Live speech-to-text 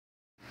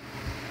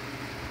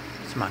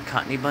It's my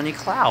Cottony Bunny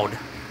Cloud.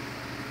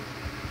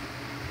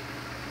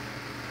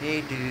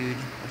 Hey, dude.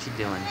 What you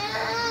doing?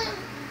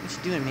 What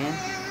you doing, man?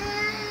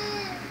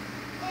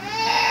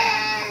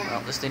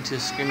 Well, listening to a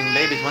screaming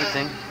baby's one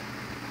thing.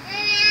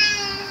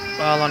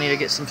 Well, I need to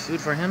get some food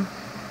for him.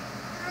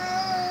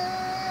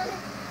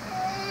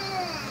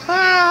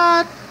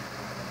 Cloud!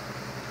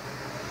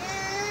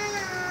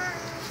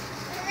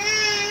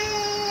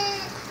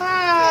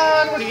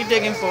 Cloud, what are you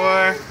digging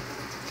for?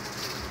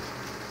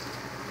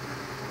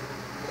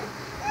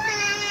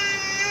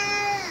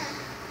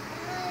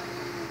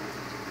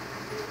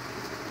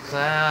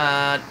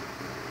 Cloud.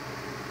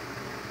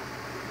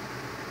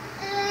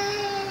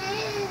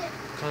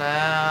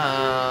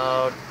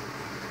 Cloud.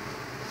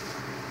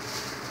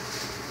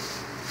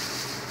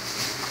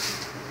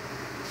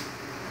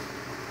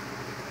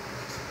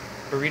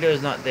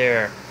 Burrito's not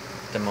there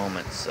at the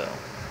moment, so.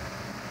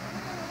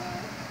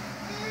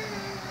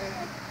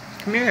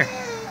 Come here.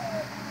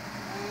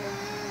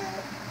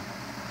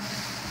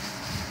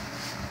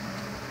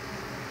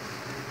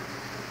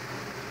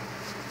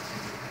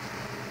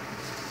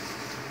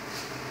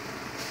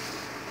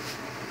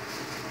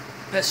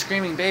 That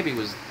screaming baby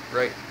was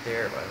right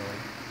there, by the way.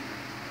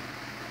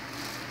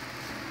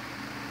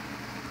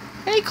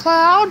 Hey,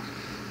 Cloud!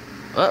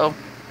 Uh-oh.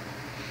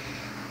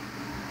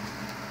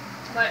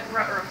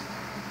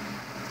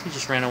 He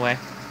just ran away.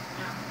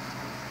 Yeah.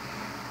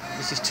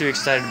 Guess he's too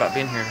excited about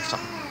being here or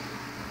something.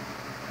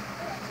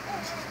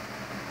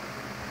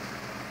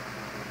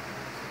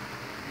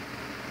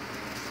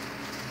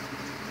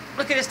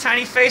 Look at his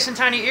tiny face and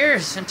tiny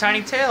ears and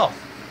tiny tail.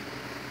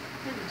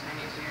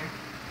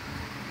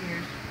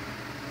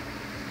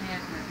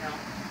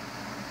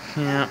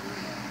 Yeah.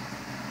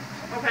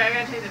 Okay, I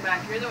gotta take it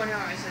back. You're the one who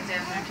always says he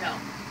has no tail.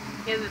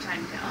 He has a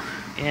tiny tail.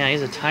 Yeah,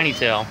 he's a tiny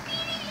tail.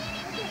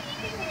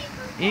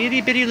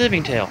 Itty bitty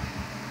living tail.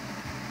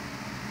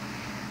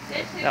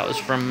 That was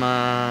from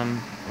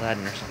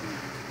Aladdin or something.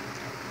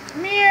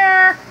 Come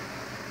here!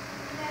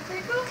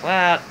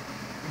 Cloud,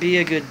 be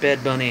a good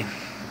bed bunny.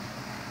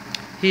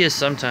 He is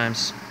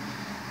sometimes.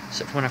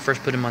 Except when I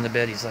first put him on the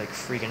bed, he's like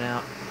freaking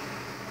out.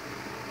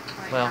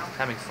 Well,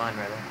 having fun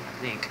rather, I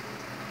think.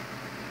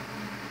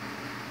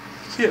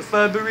 Can't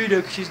find Burrito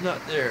because she's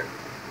not there.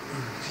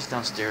 She's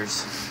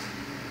downstairs.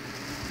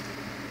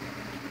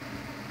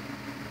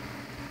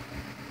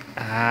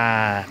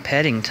 Ah,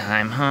 petting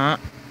time, huh?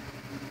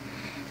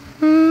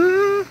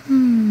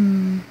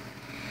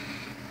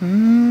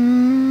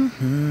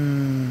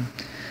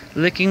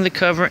 Licking the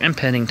cover and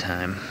petting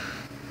time.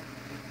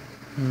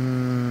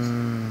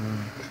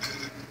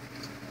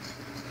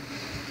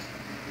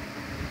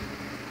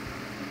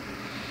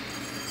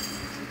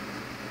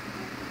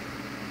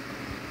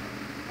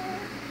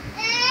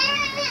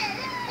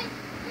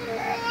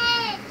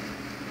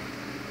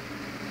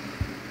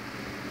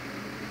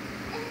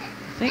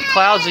 I think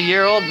Cloud's a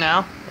year old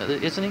now,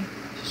 isn't he?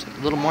 Just a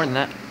little more than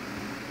that.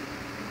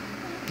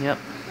 Yep.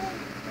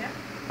 Yeah.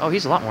 Oh,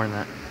 he's a lot more than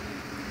that.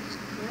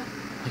 Yeah.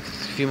 Like a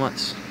few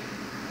months.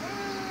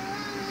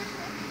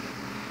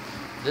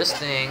 This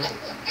thing,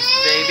 this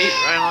baby,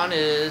 Rylon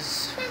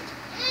is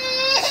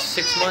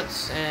 6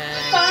 months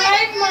and...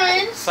 5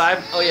 months?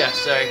 Oh yeah,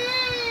 sorry.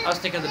 I was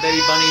thinking of the baby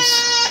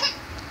bunnies.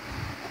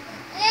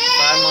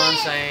 5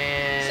 months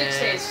and... 6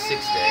 days.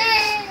 6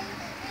 days.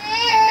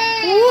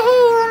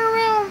 Woohoo, run around.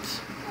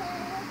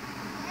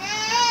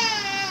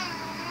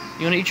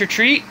 You want to eat your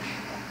treat?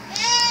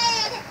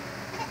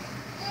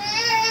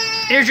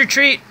 Here's your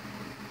treat.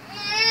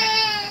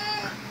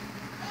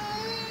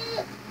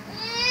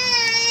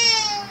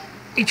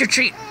 Eat your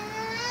treat.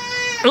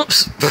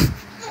 Oops.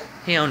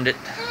 He owned it.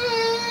 I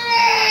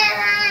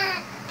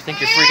think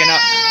you're freaking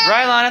out.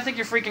 Rylon, I think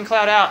you're freaking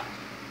Cloud out.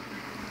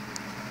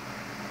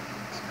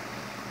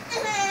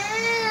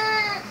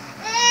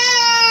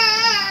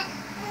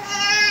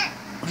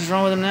 What's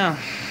wrong with him now?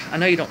 I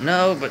know you don't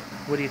know, but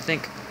what do you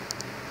think?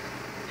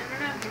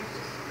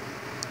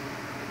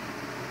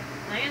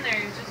 Laying there,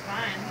 he was just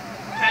fine.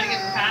 Trying to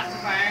get the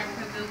pacifier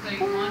because it was like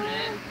he wanted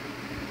it.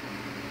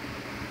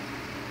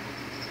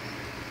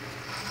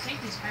 I think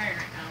he's tired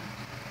right now.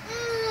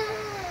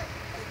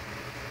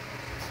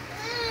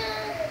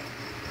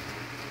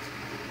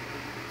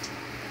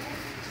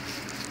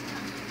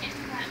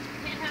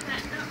 Can't have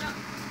that. No, no.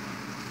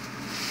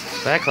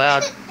 Bye,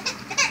 Cloud.